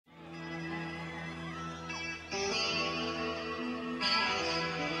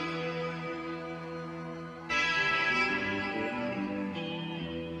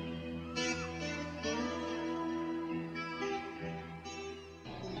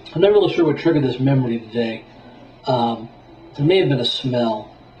I'm not really sure what triggered this memory today. There may have been a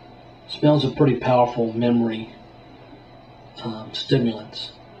smell. Smells a pretty powerful memory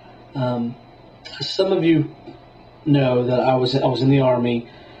stimulants. Um, some of you know that I was in the Army,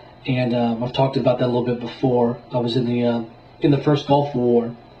 and I've talked about that a little bit before. I was in the first Gulf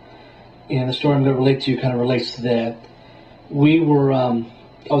War, and the story I'm going to relate to you kind of relates to that.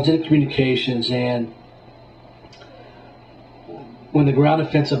 I was in communications, and when the ground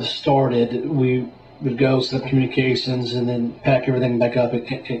offensive started, we would go set up communications and then pack everything back up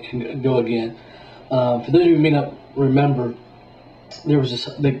and go again. For those of you who may not remember,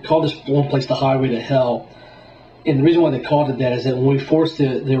 they called this one place the Highway to Hell. And the reason why they called it that is that when we forced the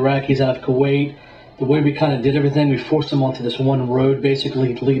Iraqis out of Kuwait, the way we kind of did everything, we forced them onto this one road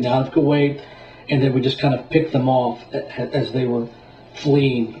basically leading out of Kuwait, and then we just kind of picked them off as they were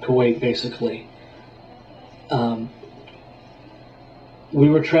fleeing Kuwait basically. We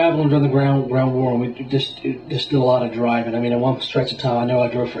were traveling during the ground war, and we just did a lot of driving. I mean, at one stretch of time, I know I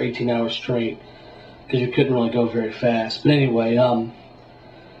drove for 18 hours straight because you couldn't really go very fast. But anyway,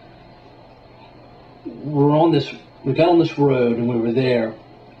 we got on this road, and we were there,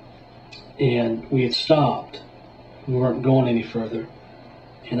 and we had stopped. We weren't going any further.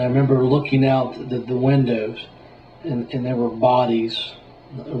 And I remember looking out the windows, and there were bodies,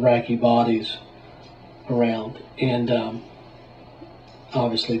 Iraqi bodies around, and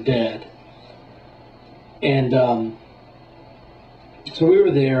obviously dead. And so we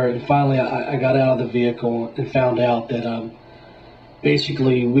were there, and finally I got out of the vehicle and found out that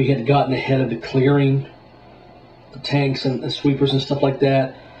basically we had gotten ahead of the clearing, the tanks and the sweepers and stuff like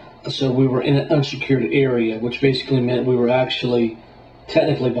that. So we were in an unsecured area, which basically meant we were actually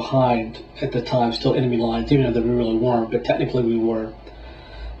technically behind at the time, still enemy lines, even though that we really weren't, but technically we were,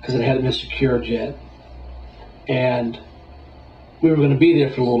 because it hadn't been secured yet. And we were going to be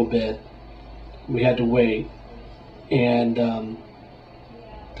there for a little bit. We had to wait. And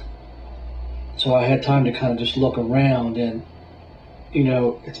so I had time to kind of just look around, and you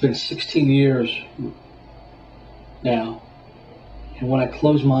know, it's been 16 years now, and when I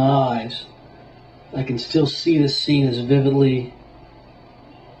close my eyes, I can still see this scene as vividly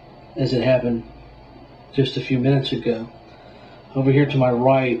as it happened just a few minutes ago. Over here to my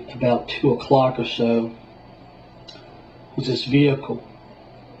right, about 2 o'clock or so, was this vehicle,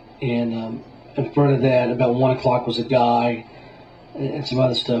 and in front of that, about 1 o'clock, was a guy and some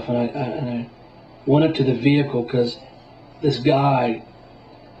other stuff, and I went up to the vehicle because this guy,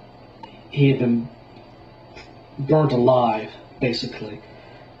 he had been burnt alive basically,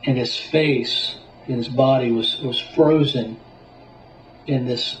 and his face and his body was frozen in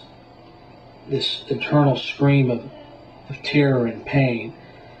this eternal scream of terror and pain.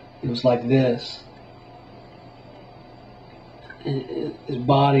 It was like this. His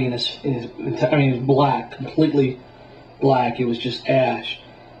body and it was black, completely black. It was just ash.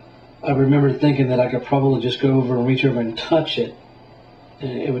 I remember thinking that I could probably just go over and reach over and touch it,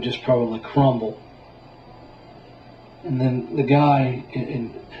 and it would just probably crumble. And then the guy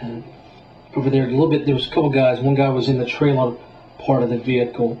and over there a little bit, there was a couple guys. One guy was in the trailer part of the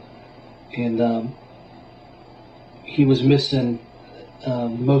vehicle, and he was missing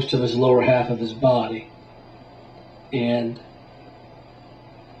most of his lower half of his body. And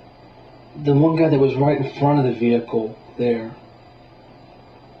the one guy that was right in front of the vehicle there,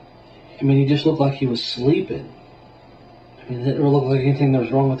 I mean, he just looked like he was sleeping. I mean, it didn't really look like anything that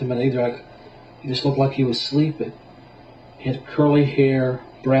was wrong with him either. He just looked like he was sleeping. He had curly hair,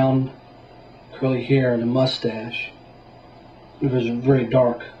 brown curly hair, and a mustache. It was very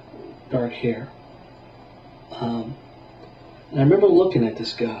dark hair. And I remember looking at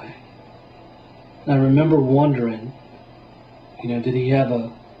this guy, and I remember wondering, you know, did he have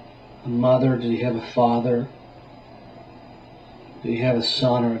a mother? Did he have a father? Did he have a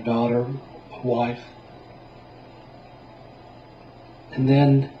son or a daughter, a wife? And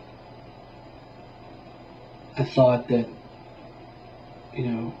then I thought that, you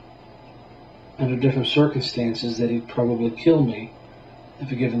know, under different circumstances, that he'd probably kill me if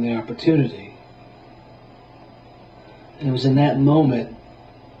given the opportunity. And it was in that moment,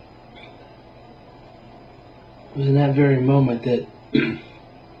 it was in that very moment that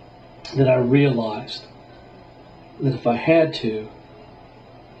that I realized that if I had to,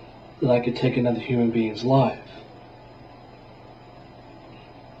 that I could take another human being's life.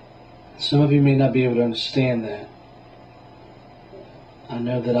 Some of you may not be able to understand that. I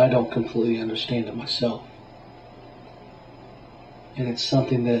know that I don't completely understand it myself. And it's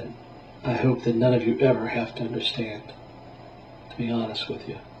something that I hope that none of you ever have to understand, to be honest with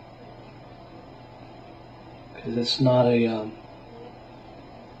you. Because it's not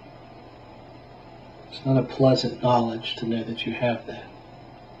It's not a pleasant knowledge to know that you have that.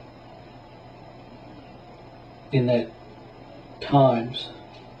 In that times.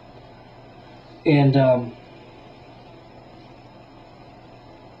 And I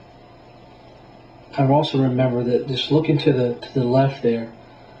also remember that just looking to the left there,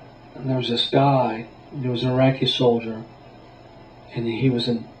 and there was this guy. He was an Iraqi soldier, and he was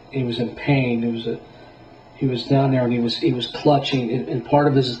in pain. He was down there, and he was clutching, and part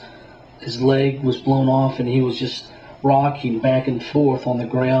of his leg was blown off, and he was just rocking back and forth on the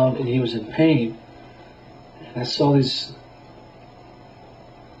ground, and he was in pain. And I saw these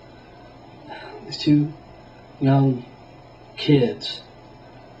two young kids,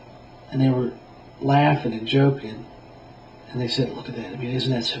 and they were laughing and joking, and they said, "Look at that! I mean,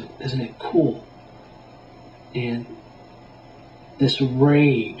 isn't it cool?" And this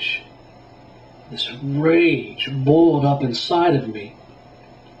rage boiled up inside of me,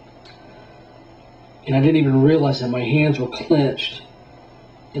 and I didn't even realize that my hands were clenched,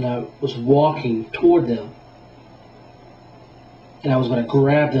 and I was walking toward them. And I was going to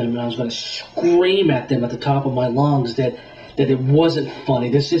grab them, and I was going to scream at them at the top of my lungs that it wasn't funny.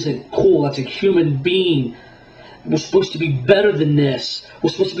 This isn't cool. That's a human being. We're supposed to be better than this.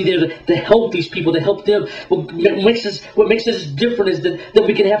 We're supposed to be there to help these people, to help them. What makes us different is that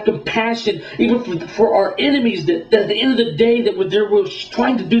we can have compassion even for our enemies. That at the end of the day, that we're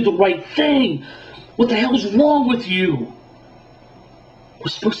trying to do the right thing. What the hell is wrong with you? We're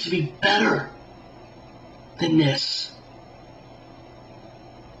supposed to be better than this.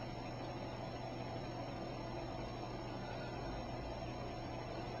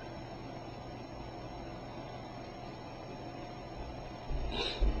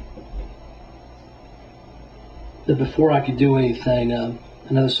 That before I could do anything,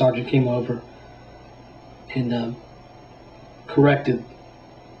 another sergeant came over and corrected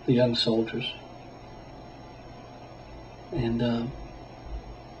the young soldiers. And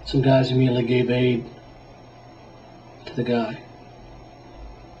some guys immediately gave aid to the guy.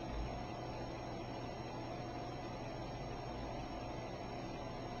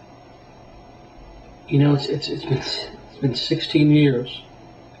 You know, it's been 16 years.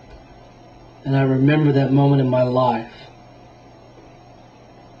 And I remember that moment in my life.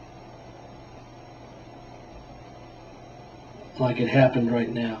 Like it happened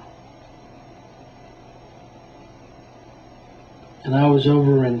right now. And I was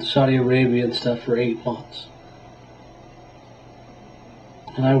over in Saudi Arabia and stuff for 8 months.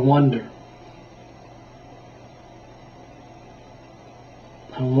 And I wonder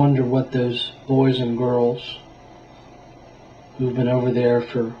what those boys and girls who've been over there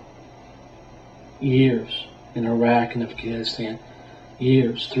for years in Iraq and Afghanistan,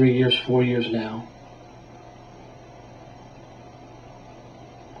 years, 3 years, 4 years now.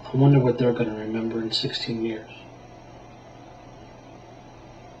 I wonder what they're going to remember in 16 years.